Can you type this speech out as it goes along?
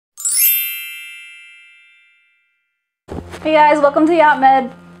Hey guys, welcome to Yacht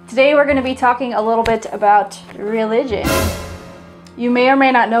Med. Today we're going to be talking a little bit about religion. You may or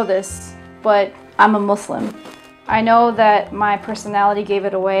may not know this, but I'm a Muslim. I know that my personality gave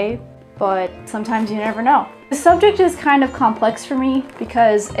it away, but sometimes you never know. The subject is kind of complex for me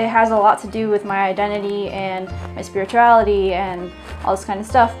because it has a lot to do with my identity and my spirituality and all this kind of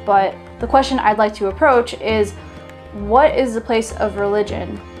stuff, but the question I'd like to approach is, what is the place of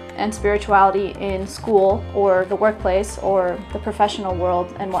religion and spirituality in school or the workplace or the professional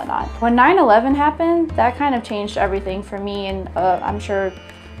world and whatnot? When 9/11 happened, that kind of changed everything for me and I'm sure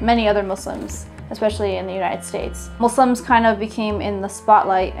many other Muslims, especially in the United States. Muslims kind of became in the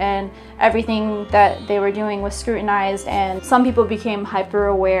spotlight and everything that they were doing was scrutinized, and some people became hyper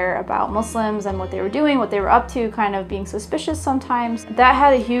aware about Muslims and what they were doing, what they were up to, kind of being suspicious sometimes. That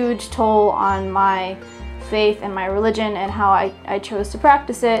had a huge toll on my faith and my religion and how I chose to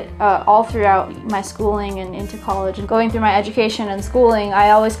practice it all throughout my schooling and into college. And going through my education and schooling, I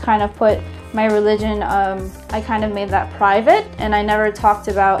always kind of put my religion, I kind of made that private, and I never talked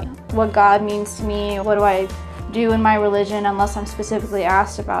about what God means to me, what do I do in my religion unless I'm specifically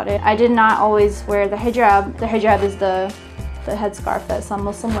asked about it. I did not always wear the hijab. The hijab is the headscarf that some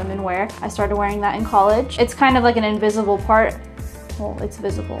Muslim women wear. I started wearing that in college. It's kind of like an invisible part. Well, it's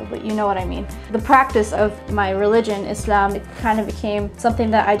visible, but you know what I mean. The practice of my religion, Islam, it kind of became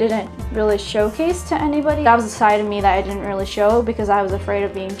something that I didn't really showcase to anybody. That was a side of me that I didn't really show because I was afraid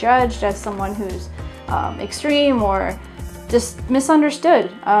of being judged as someone who's extreme or just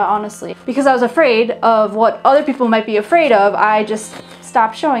misunderstood, honestly. Because I was afraid of what other people might be afraid of, I just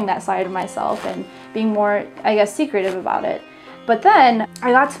stopped showing that side of myself and being more, I guess, secretive about it. But then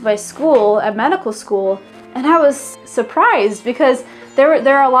I got to my school, at medical school, and I was surprised because there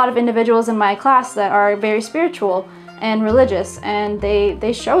are a lot of individuals in my class that are very spiritual and religious, and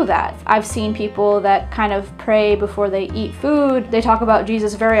they show that. I've seen people that kind of pray before they eat food. They talk about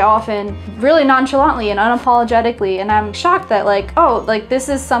Jesus very often, really nonchalantly and unapologetically, and I'm shocked that this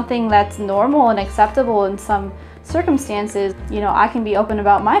is something that's normal and acceptable in some circumstances. You know, I can be open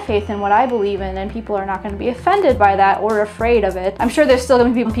about my faith and what I believe in, and people are not going to be offended by that or afraid of it. I'm sure there's still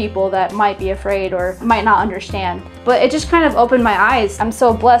going to be people that might be afraid or might not understand, but it just kind of opened my eyes. I'm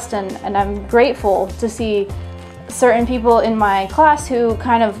so blessed and I'm grateful to see certain people in my class who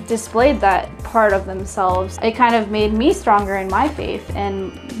kind of displayed that part of themselves. It kind of made me stronger in my faith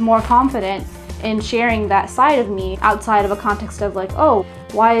and more confident in sharing that side of me outside of a context of like, oh,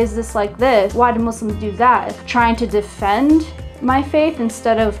 why is this like this? Why do Muslims do that? Trying to defend my faith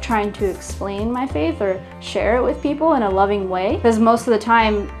instead of trying to explain my faith or share it with people in a loving way. Because most of the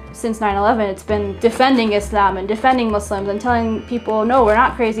time since 9/11, it's been defending Islam and defending Muslims and telling people, no, we're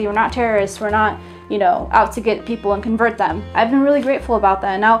not crazy, we're not terrorists, we're not, you know, out to get people and convert them. I've been really grateful about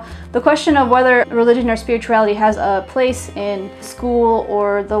that. Now, the question of whether religion or spirituality has a place in school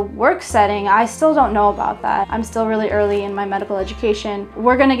or the work setting, I still don't know about that. I'm still really early in my medical education.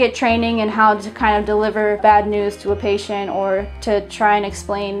 We're gonna get training in how to kind of deliver bad news to a patient or to try and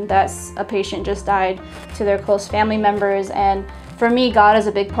explain that a patient just died to their close family members. And for me, God is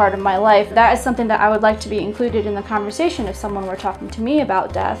a big part of my life. That is something that I would like to be included in the conversation if someone were talking to me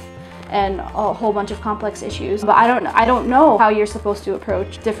about death and a whole bunch of complex issues. But I don't know how you're supposed to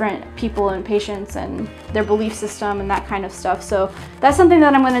approach different people and patients and their belief system and that kind of stuff. So that's something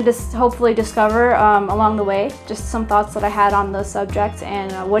that I'm going to hopefully discover along the way. Just some thoughts that I had on the subject.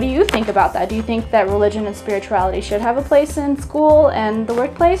 And what do you think about that? Do you think that religion and spirituality should have a place in school and the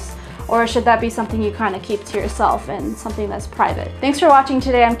workplace? Or should that be something you kind of keep to yourself and something that's private? Thanks for watching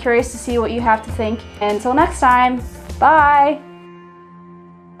today. I'm curious to see what you have to think. And until next time, bye!